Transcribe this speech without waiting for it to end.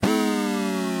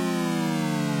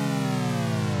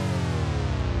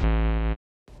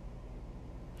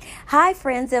Hi,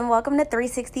 friends, and welcome to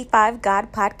 365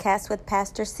 God Podcast with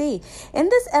Pastor C. In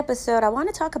this episode, I want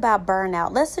to talk about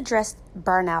burnout. Let's address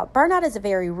burnout. Burnout is a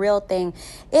very real thing.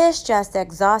 It's just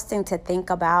exhausting to think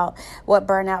about what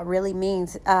burnout really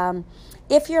means.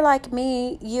 If you're like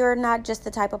me, you're not just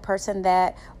the type of person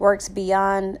that works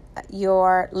beyond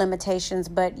your limitations,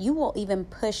 but you will even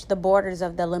push the borders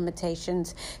of the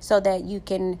limitations so that you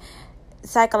can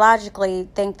psychologically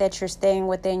think that you're staying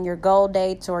within your goal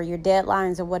dates or your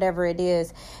deadlines or whatever it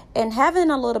is. And having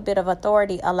a little bit of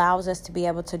authority allows us to be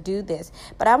able to do this.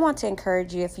 But I want to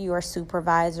encourage you, if you are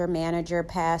supervisor, manager,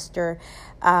 pastor,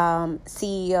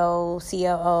 CEO,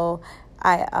 COO,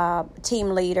 team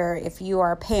leader, if you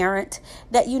are a parent,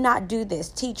 that you not do this.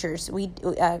 Teachers, we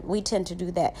tend to do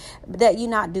that you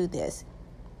not do this.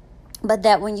 But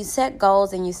that when you set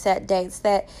goals and you set dates,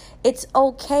 that it's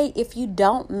okay if you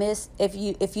don't if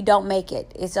you don't make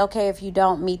it. It's okay if you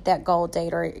don't meet that goal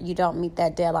date or you don't meet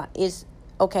that deadline. It's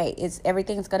okay.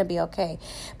 Everything's going to be okay.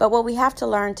 But what we have to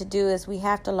learn to do is we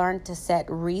have to learn to set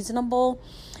reasonable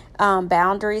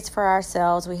boundaries for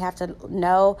ourselves. We have to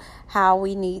know how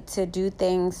we need to do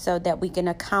things so that we can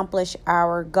accomplish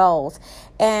our goals.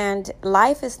 And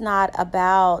life is not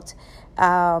about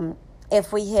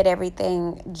if we hit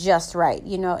everything just right,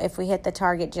 if we hit the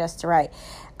target just right.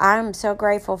 I'm so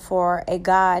grateful for a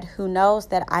God who knows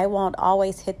that I won't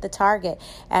always hit the target.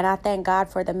 And I thank God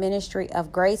for the ministry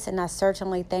of grace, and I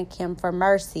certainly thank Him for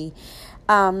mercy.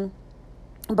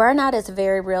 Burnout is a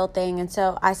very real thing. And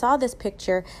so I saw this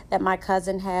picture that my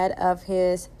cousin had of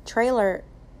his trailer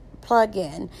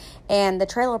plug-in, and the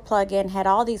trailer plug-in had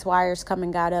all these wires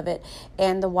coming out of it,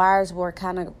 and the wires were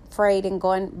kind of frayed and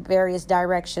going various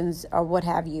directions or what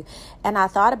have you. And I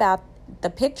thought about the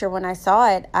picture when I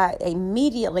saw it. I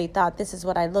immediately thought, this is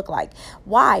what I look like.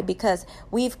 Why? Because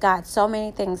we've got so many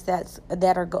things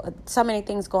so many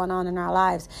things going on in our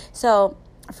lives. So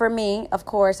for me, of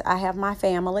course, I have my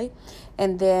family,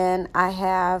 and then I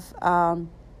have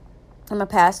I'm a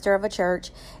pastor of a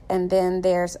church, and then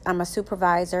I'm a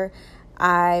supervisor.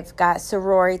 I've got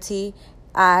sorority.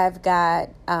 I've got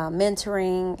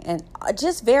mentoring and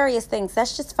just various things.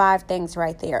 That's just 5 things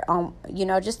right there.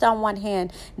 Just on one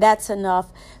hand, that's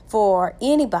enough for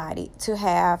anybody to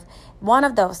have. One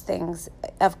of those things,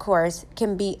 of course,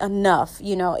 can be enough,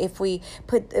 if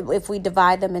we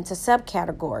divide them into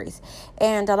subcategories.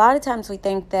 And a lot of times we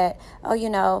think that,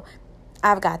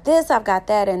 I've got this, I've got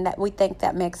that, and that we think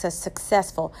that makes us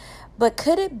successful. But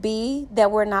could it be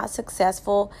that we're not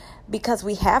successful because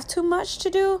we have too much to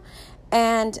do?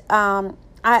 And I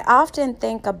often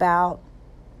think about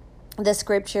the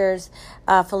scriptures,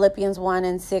 Philippians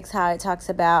 1:6, how it talks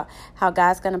about how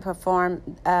God's going to perform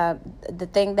the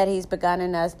thing that He's begun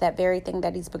in us, that very thing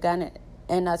that He's begun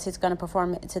in us, He's going to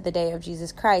perform it to the day of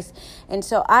Jesus Christ. And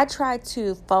so I try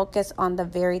to focus on the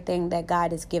very thing that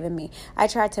God has given me. I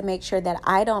try to make sure that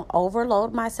I don't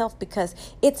overload myself, because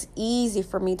it's easy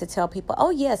for me to tell people, oh,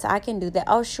 yes, I can do that.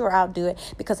 Oh, sure, I'll do it,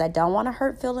 because I don't want to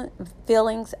hurt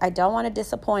feelings. I don't want to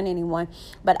disappoint anyone.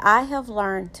 But I have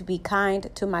learned to be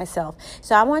kind to myself.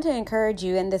 So I want to encourage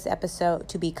you in this episode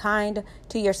to be kind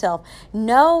to yourself.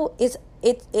 No, it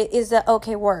is an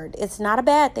okay word. It's not a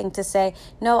bad thing to say,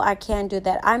 no, I can't do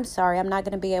that. I'm sorry, I'm not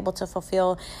going to be able to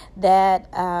fulfill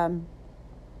that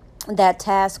that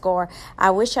task, or I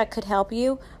wish I could help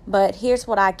you, but here's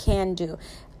what I can do.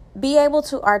 Be able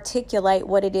to articulate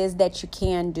what it is that you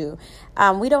can do.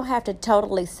 We don't have to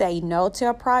totally say no to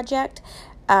a project,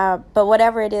 but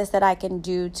whatever it is that I can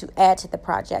do to add to the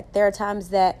project. There are times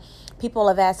that people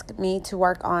have asked me to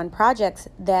work on projects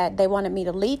that they wanted me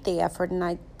to lead the effort, and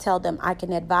I tell them I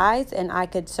can advise and I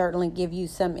could certainly give you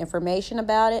some information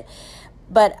about it.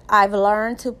 But I've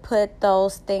learned to put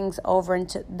those things over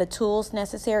into the tools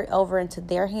necessary over into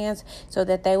their hands so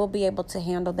that they will be able to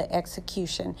handle the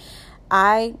execution.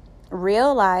 I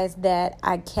realize that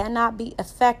I cannot be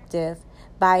effective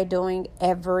by doing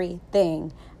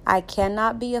everything. I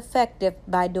cannot be effective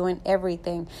by doing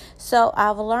everything. So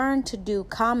I've learned to do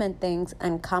common things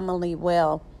uncommonly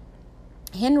well.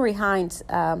 Henry Hines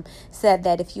said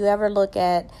that if you ever look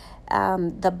at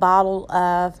the bottle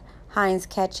of Heinz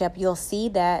ketchup, you'll see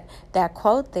that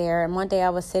quote there. And one day I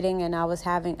was sitting and I was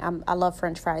having, I love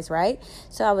French fries, right?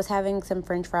 So I was having some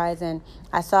French fries and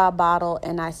I saw a bottle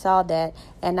and I saw that,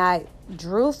 and I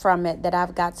drew from it that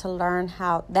I've got to learn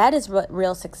how, that is what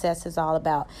real success is all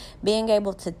about. Being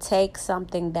able to take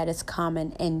something that is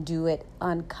common and do it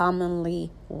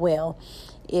uncommonly well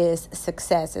is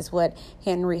success, is what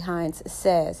Henry Hines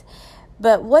says.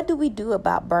 But what do we do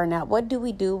about burnout? What do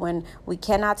we do when we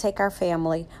cannot take our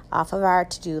family off of our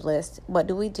to-do list? What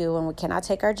do we do when we cannot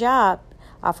take our job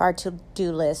off our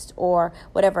to-do list or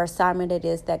whatever assignment it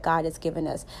is that God has given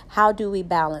us? How do we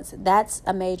balance? That's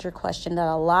a major question that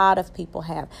a lot of people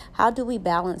have. How do we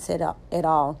balance it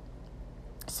all?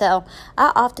 So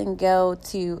I often go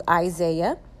to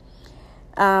Isaiah,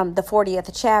 the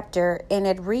 40th chapter, and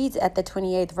it reads at the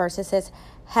 28th verse. It says,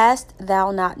 "Hast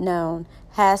thou not known,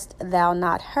 hast thou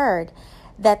not heard,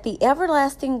 that the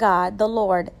everlasting God, the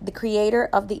Lord, the creator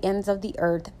of the ends of the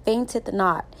earth, fainteth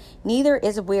not, neither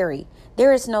is weary.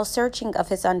 There is no searching of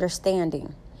his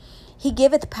understanding. He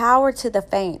giveth power to the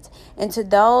faint, and to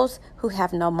those who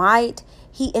have no might,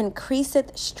 he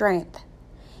increaseth strength.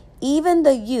 Even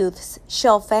the youths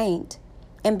shall faint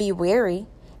and be weary,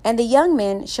 and the young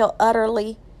men shall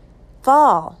utterly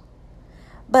fall.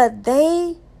 But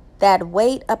they that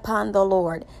wait upon the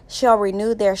Lord shall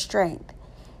renew their strength.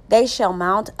 They shall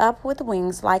mount up with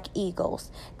wings like eagles.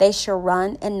 They shall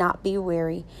run and not be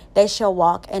weary. They shall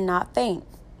walk and not faint."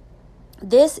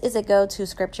 This is a go-to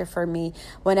scripture for me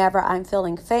whenever I'm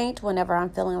feeling faint, whenever I'm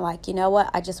feeling like, you know what,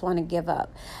 I just want to give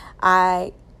up.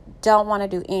 I don't want to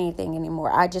do anything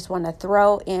anymore. I just want to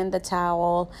throw in the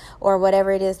towel or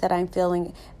whatever it is that I'm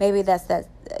feeling. Maybe that's that,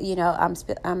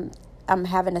 I'm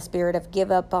having a spirit of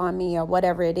give up on me or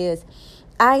whatever it is.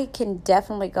 I can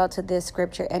definitely go to this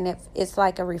scripture, and it's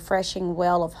like a refreshing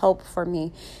well of hope for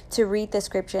me to read the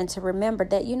scripture and to remember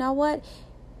that, you know what,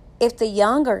 if the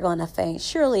young are going to faint,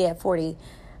 surely at 40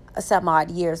 some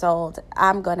odd years old,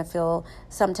 I'm going to feel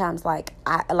sometimes like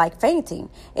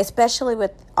fainting, especially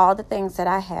with all the things that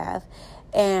I have,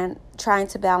 and trying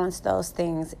to balance those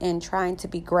things and trying to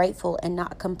be grateful and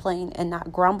not complain and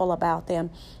not grumble about them.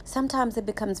 Sometimes it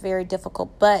becomes very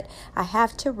difficult, but I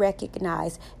have to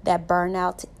recognize that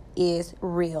burnout is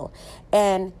real.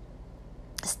 And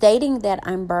stating that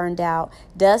I'm burned out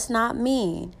does not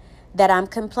mean that I'm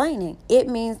complaining. It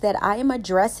means that I am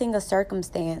addressing a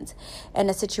circumstance and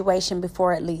a situation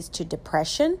before it leads to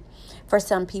depression. For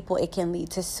some people, it can lead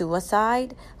to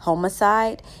suicide,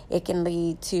 homicide. It can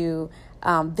lead to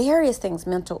various things,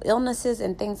 mental illnesses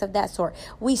and things of that sort.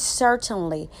 We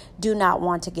certainly do not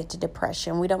want to get to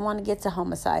depression. We don't want to get to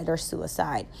homicide or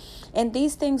suicide. And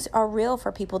these things are real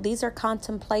for people. These are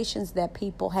contemplations that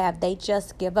people have. They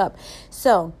just give up.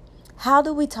 So how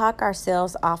do we talk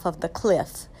ourselves off of the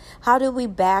cliff? How do we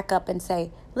back up and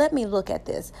say, let me look at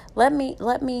this. Let me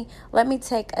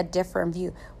take a different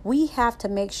view. We have to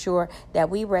make sure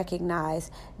that we recognize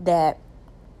that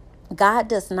God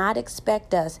does not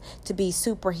expect us to be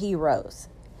superheroes.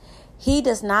 He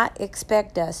does not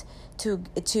expect us to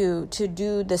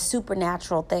do the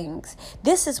supernatural things.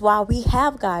 This is why we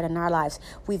have God in our lives.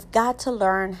 We've got to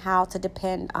learn how to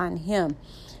depend on Him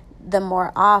the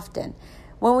more often.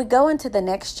 When we go into the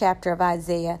next chapter of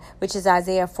Isaiah, which is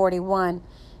Isaiah 41,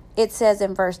 it says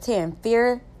in verse 10,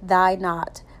 "Fear thy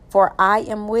not, for I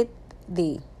am with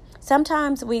thee."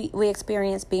 Sometimes we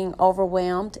experience being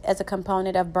overwhelmed as a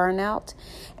component of burnout,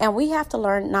 and we have to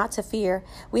learn not to fear.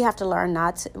 We have to learn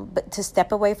not to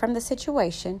step away from the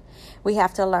situation. We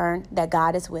have to learn that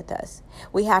God is with us.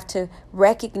 We have to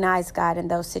recognize God in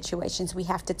those situations. We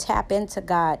have to tap into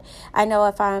God. I know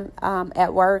if I'm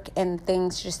at work and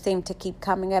things just seem to keep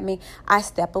coming at me, I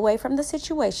step away from the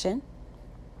situation.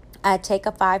 I take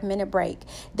a 5-minute break.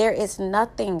 There is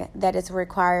nothing that is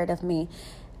required of me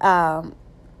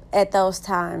at those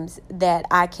times that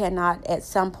I cannot at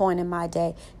some point in my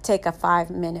day take a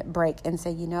 5-minute break and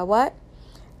say, you know what?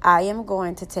 I am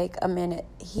going to take a minute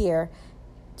here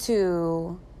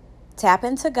to tap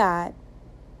into God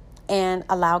and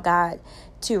allow God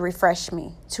to refresh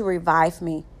me, to revive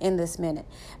me in this minute.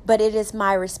 But it is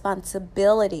my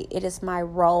responsibility. It is my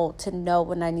role to know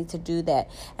when I need to do that.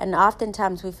 And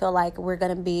oftentimes we feel like we're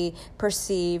going to be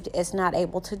perceived as not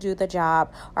able to do the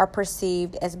job or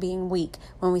perceived as being weak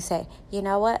when we say, you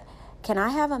know what, can I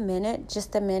have a minute,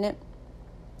 just a minute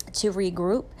to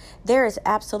regroup? There is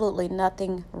absolutely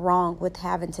nothing wrong with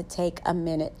having to take a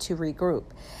minute to regroup.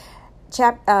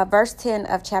 Verse 10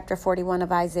 of chapter 41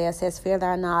 of Isaiah says, "Fear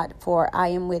thou not, for I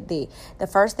am with thee." The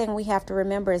first thing we have to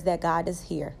remember is that God is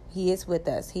here. He is with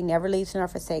us. He never leaves nor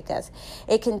forsakes us.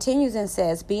 It continues and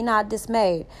says, "Be not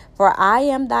dismayed, for I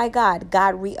am thy God."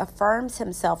 God reaffirms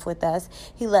himself with us.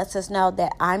 He lets us know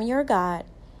that I'm your God.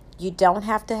 You don't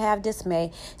have to have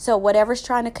dismay. So whatever's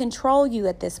trying to control you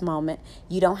at this moment,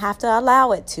 you don't have to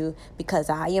allow it to, because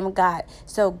I am God.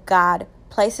 So God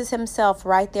places himself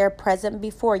right there present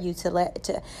before you to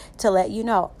let you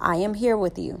know, I am here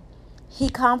with you. He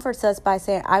comforts us by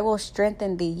saying, I will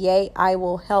strengthen thee, yea, I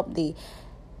will help thee.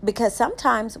 Because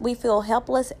sometimes we feel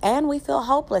helpless and we feel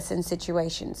hopeless in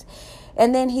situations.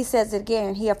 And then he says it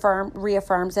again, he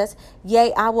reaffirms us,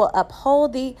 yea, I will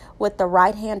uphold thee with the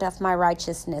right hand of my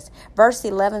righteousness. Verse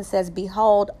 11 says,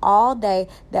 behold, all they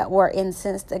that were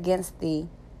incensed against thee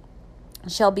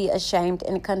shall be ashamed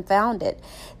and confounded.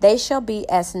 They shall be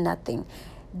as nothing.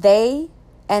 They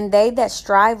that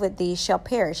strive with thee shall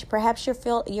perish. Perhaps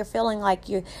you're feeling like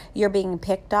you're being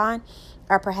picked on,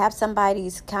 or perhaps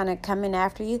somebody's kind of coming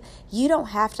after you. You don't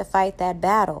have to fight that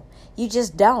battle. You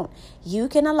just don't. You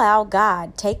can allow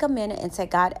God, take a minute and say,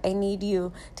 God, I need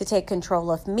you to take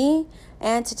control of me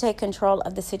and to take control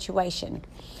of the situation.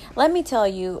 Let me tell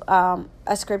you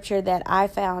a scripture that I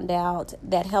found out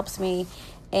that helps me,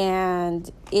 and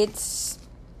it's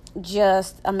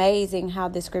just amazing how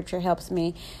this scripture helps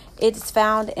me. It's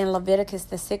found in Leviticus,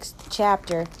 the 6th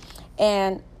chapter.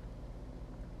 And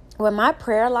when my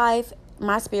prayer life,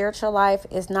 my spiritual life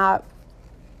is not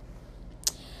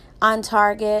on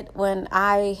target, when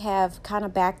I have kind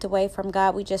of backed away from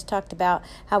God, we just talked about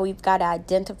how we've got to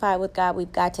identify with God.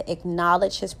 We've got to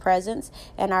acknowledge his presence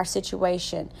in our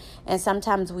situation. And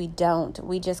sometimes we don't.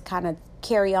 We just kind of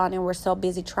carry on, and we're so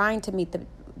busy trying to meet the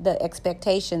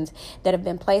expectations that have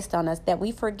been placed on us that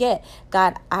we forget,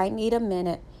 God, I need a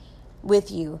minute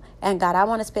with you. And God, I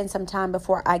want to spend some time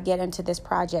before I get into this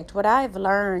project. What I've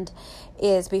learned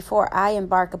is before I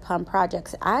embark upon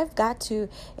projects, I've got to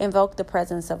invoke the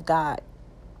presence of God.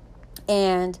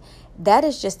 And that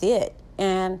is just it.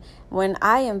 And when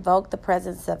I invoke the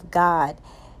presence of God,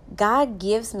 God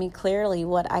gives me clearly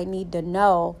what I need to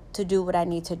know to do what I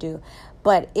need to do.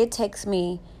 But it takes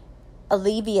me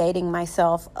alleviating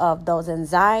myself of those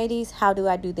anxieties. How do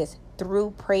I do this?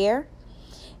 Through prayer.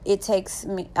 It takes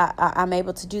me, I'm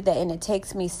able to do that. And it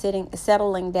takes me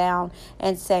settling down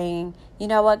and saying, you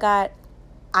know what, God,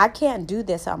 I can't do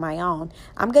this on my own.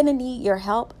 I'm going to need your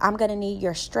help. I'm going to need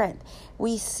your strength.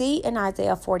 We see in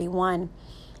Isaiah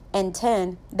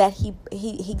 41:10 that he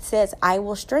says, I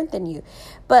will strengthen you.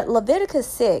 But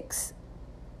Leviticus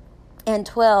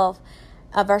 6:12,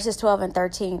 verses 12 and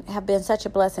 13 have been such a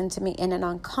blessing to me in an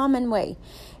uncommon way.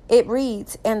 It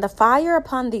reads, and the fire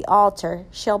upon the altar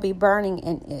shall be burning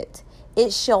in it.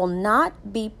 It shall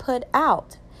not be put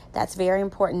out. That's very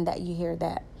important that you hear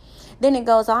that. Then it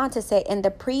goes on to say, and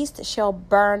the priest shall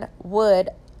burn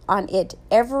wood on it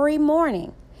every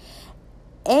morning,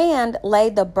 and lay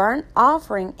the burnt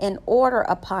offering in order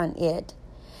upon it,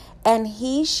 and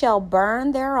he shall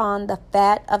burn thereon the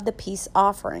fat of the peace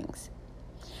offerings.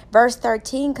 Verse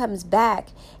 13 comes back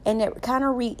and it kind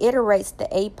of reiterates the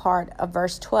A part of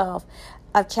verse 12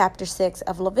 of chapter 6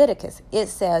 of Leviticus. It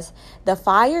says, the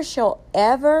fire shall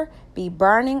ever be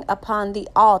burning upon the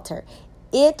altar.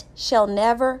 It shall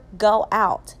never go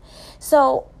out.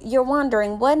 So you're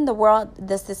wondering, what in the world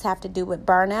does this have to do with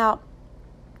burnout,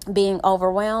 being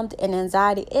overwhelmed, and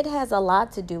anxiety? It has a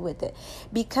lot to do with it,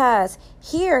 because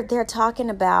here they're talking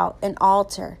about an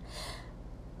altar.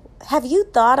 Have you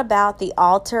thought about the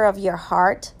altar of your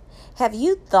heart? Have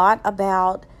you thought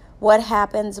about what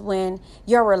happens when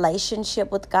your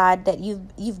relationship with God, that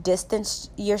you've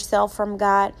distanced yourself from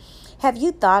God? Have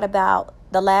you thought about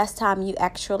the last time you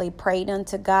actually prayed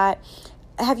unto God?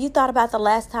 Have you thought about the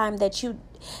last time that you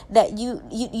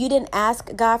didn't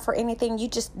ask God for anything? You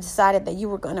just decided that you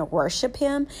were going to worship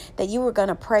him, that you were going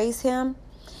to praise him.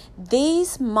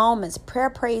 These moments, prayer,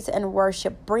 praise, and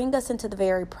worship, bring us into the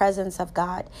very presence of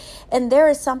God. And there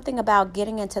is something about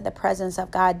getting into the presence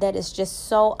of God that is just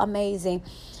so amazing.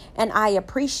 And I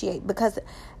appreciate, because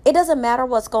it doesn't matter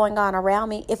what's going on around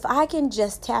me. If I can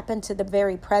just tap into the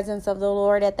very presence of the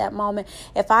Lord at that moment,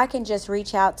 if I can just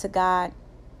reach out to God,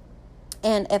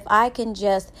 and if I can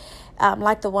just,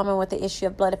 like the woman with the issue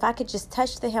of blood, if I could just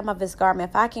touch the hem of his garment,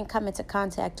 if I can come into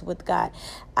contact with God,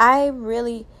 I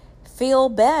really feel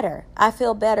better. I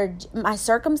feel better. My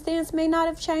circumstance may not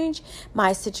have changed.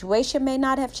 My situation may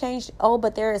not have changed. Oh,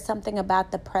 but there is something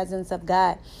about the presence of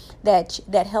God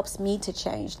that helps me to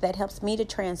change, that helps me to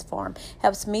transform,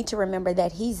 helps me to remember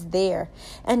that he's there.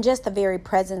 And just the very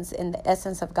presence and the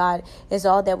essence of God is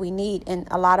all that we need in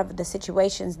a lot of the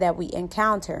situations that we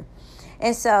encounter.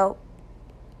 And so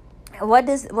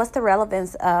what's the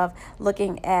relevance of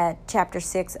looking at chapter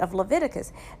 6 of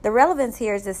Leviticus? The relevance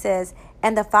here is it says,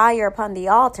 and the fire upon the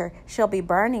altar shall be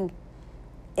burning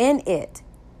in it.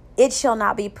 It shall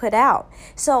not be put out.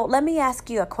 So let me ask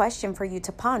you a question for you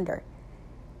to ponder.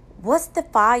 What's the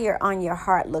fire on your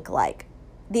heart look like?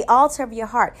 The altar of your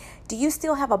heart. Do you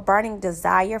still have a burning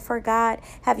desire for God?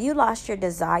 Have you lost your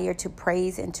desire to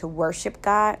praise and to worship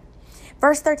God?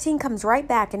 Verse 13 comes right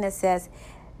back and it says,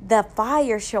 the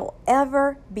fire shall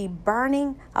ever be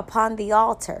burning upon the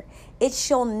altar. It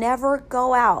shall never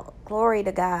go out. Glory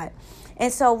to God.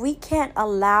 And so we can't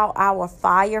allow our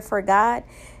fire for God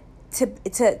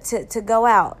to go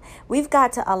out. We've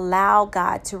got to allow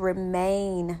God to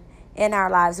remain in our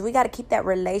lives. We got to keep that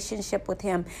relationship with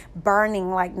him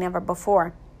burning like never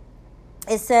before.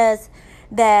 It says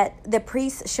that the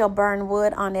priest shall burn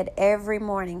wood on it every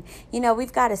morning.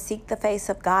 We've got to seek the face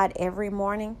of God every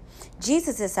morning.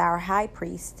 Jesus is our high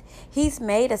priest. He's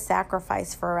made a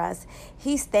sacrifice for us.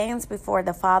 He stands before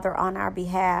the Father on our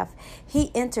behalf.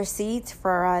 He intercedes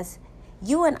for us.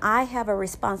 You and I have a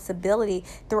responsibility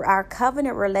through our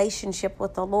covenant relationship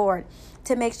with the Lord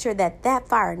to make sure that that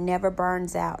fire never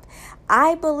burns out.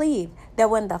 I believe that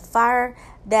when the fire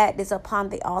that is upon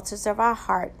the altars of our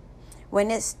heart, when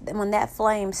that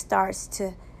flame starts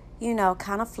to,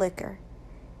 kind of flicker,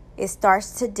 it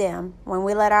starts to dim, when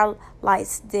we let our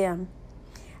lights dim,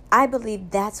 I believe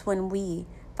that's when we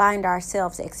find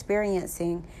ourselves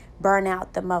experiencing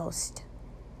burnout the most.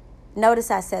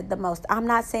 Notice I said the most. I'm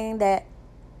not saying that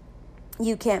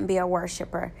you can't be a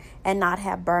worshiper and not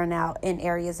have burnout in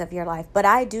areas of your life. But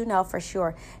I do know for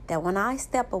sure that when I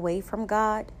step away from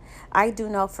God, I do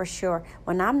know for sure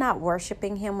when I'm not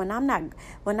worshiping him, when I'm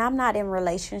not in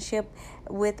relationship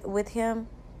with him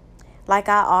like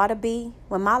I ought to be,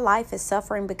 when my life is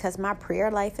suffering because my prayer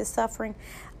life is suffering,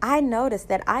 I notice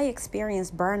that I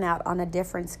experience burnout on a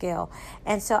different scale.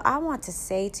 And so I want to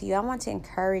say to you, I want to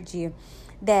encourage you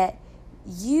that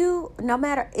no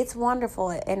matter, it's wonderful,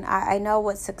 and I know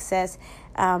what success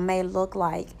may look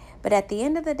like, but at the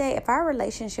end of the day, if our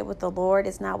relationship with the Lord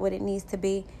is not what it needs to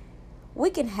be, we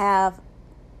can have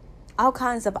all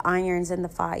kinds of irons in the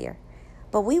fire,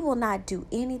 but we will not do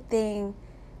anything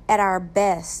at our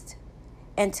best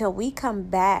until we come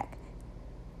back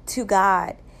to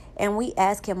God and we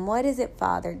ask him, what is it,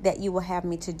 Father, that you will have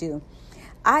me to do?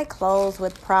 I close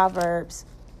with Proverbs.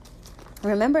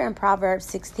 Remember in Proverbs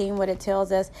 16 what it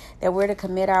tells us, that we're to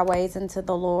commit our ways into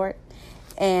the Lord,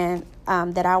 and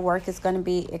that our work is going to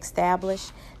be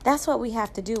established. That's what we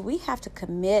have to do. We have to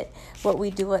commit what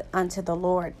we do unto the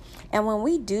Lord. And when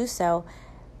we do so,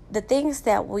 the things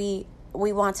that we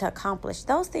want to accomplish,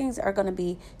 those things are going to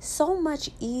be so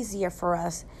much easier for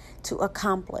us to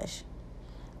accomplish.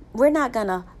 We're not going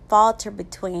to falter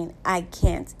between I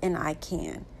can't and I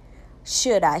can.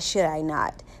 Should I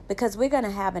not? Because we're going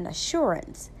to have an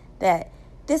assurance that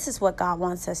this is what God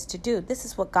wants us to do. This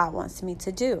is what God wants me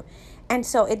to do. And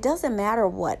so it doesn't matter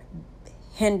what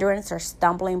hindrance or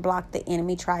stumbling block the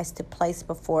enemy tries to place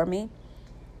before me.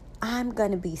 I'm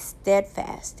going to be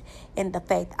steadfast in the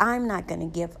faith. I'm not going to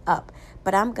give up,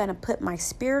 but I'm going to put my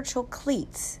spiritual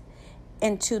cleats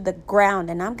into the ground,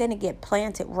 and I'm going to get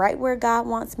planted right where God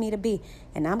wants me to be,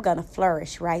 and I'm going to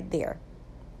flourish right there.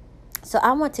 So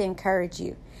I want to encourage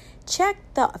you. Check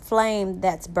the flame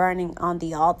that's burning on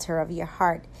the altar of your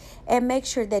heart and make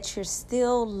sure that you're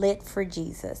still lit for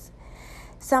Jesus.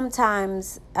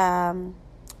 Sometimes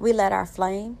we let our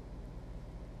flame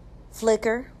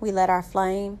flicker. We let our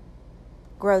flame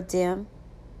grow dim.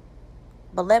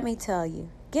 But let me tell you,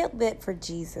 get lit for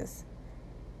Jesus.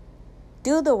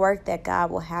 Do the work that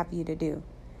God will have you to do.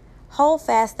 Hold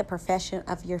fast the profession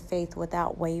of your faith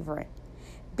without wavering.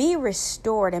 Be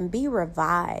restored and be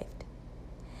revived.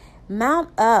 Mount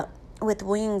up with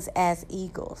wings as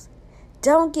eagles.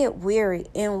 Don't get weary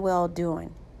in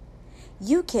well-doing.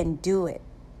 You can do it.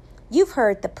 You've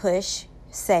heard the push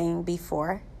saying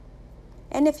before.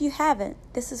 And if you haven't,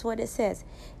 this is what it says.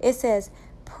 It says,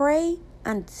 pray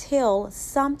until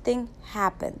something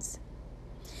happens.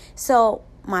 So,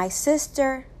 my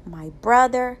sister, my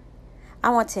brother, I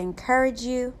want to encourage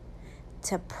you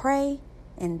to pray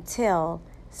until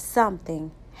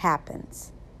something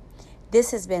happens.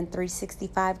 This has been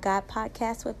 365 God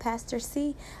Podcast with Pastor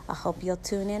C. I hope you'll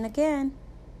tune in again.